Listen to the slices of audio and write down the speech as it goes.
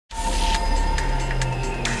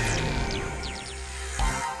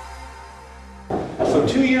So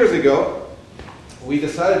 2 years ago, we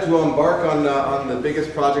decided to embark on the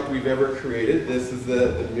biggest project we've ever created. This is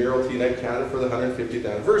the Mural to Unite Canada for the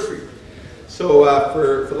 150th anniversary. So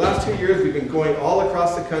for the last 2 years, we've been going all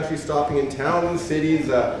across the country, stopping in towns and cities.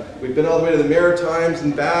 We've been all the way to the Maritimes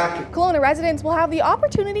and back. Kelowna residents will have the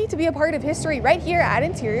opportunity to be a part of history right here at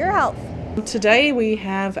Interior Health. Today we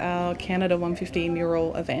have our Canada 150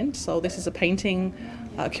 mural event. So this is a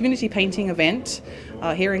community painting event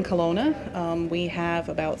here in Kelowna. We have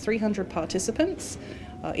about 300 participants.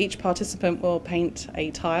 Each participant will paint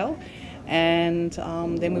a tile, and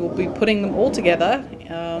then we will be putting them all together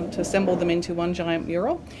to assemble them into one giant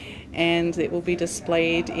mural, and it will be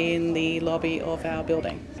displayed in the lobby of our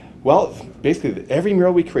building. Well, basically every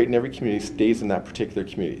mural we create in every community stays in that particular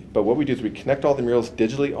community. But what we do is we connect all the murals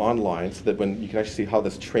digitally online so that when you can actually see how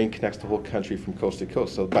this train connects the whole country from coast to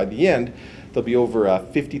coast. So by the end, there'll be over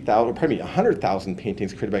 100,000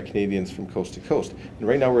 paintings created by Canadians from coast to coast. And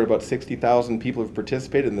right now we're at about 60,000 people who've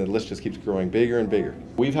participated, and the list just keeps growing bigger and bigger.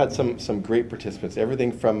 We've had some great participants,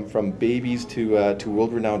 everything from babies to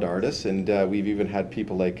world-renowned artists, and we've even had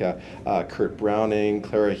people like Kurt Browning,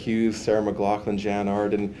 Clara Hughes, Sarah McLachlan, Jan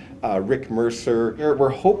Arden, Rick Mercer. We're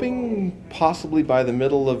hoping possibly by the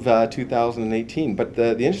middle of 2018, but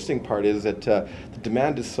the interesting part is that the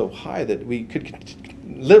demand is so high that we could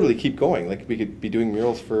literally keep going. Like, we could be doing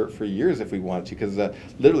murals for years if we wanted to, because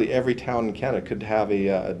literally every town in Canada could have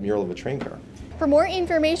a mural of a train car. For more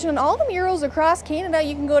information on all the murals across Canada,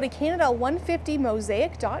 you can go to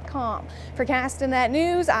Canada150mosaic.com. For Castanet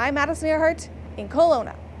News, I'm Madison Earhart in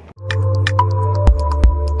Kelowna.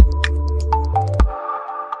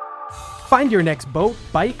 Find your next boat,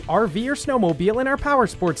 bike, RV, or snowmobile in our Power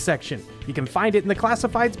Sports section. You can find it in the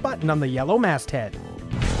Classifieds button on the yellow masthead.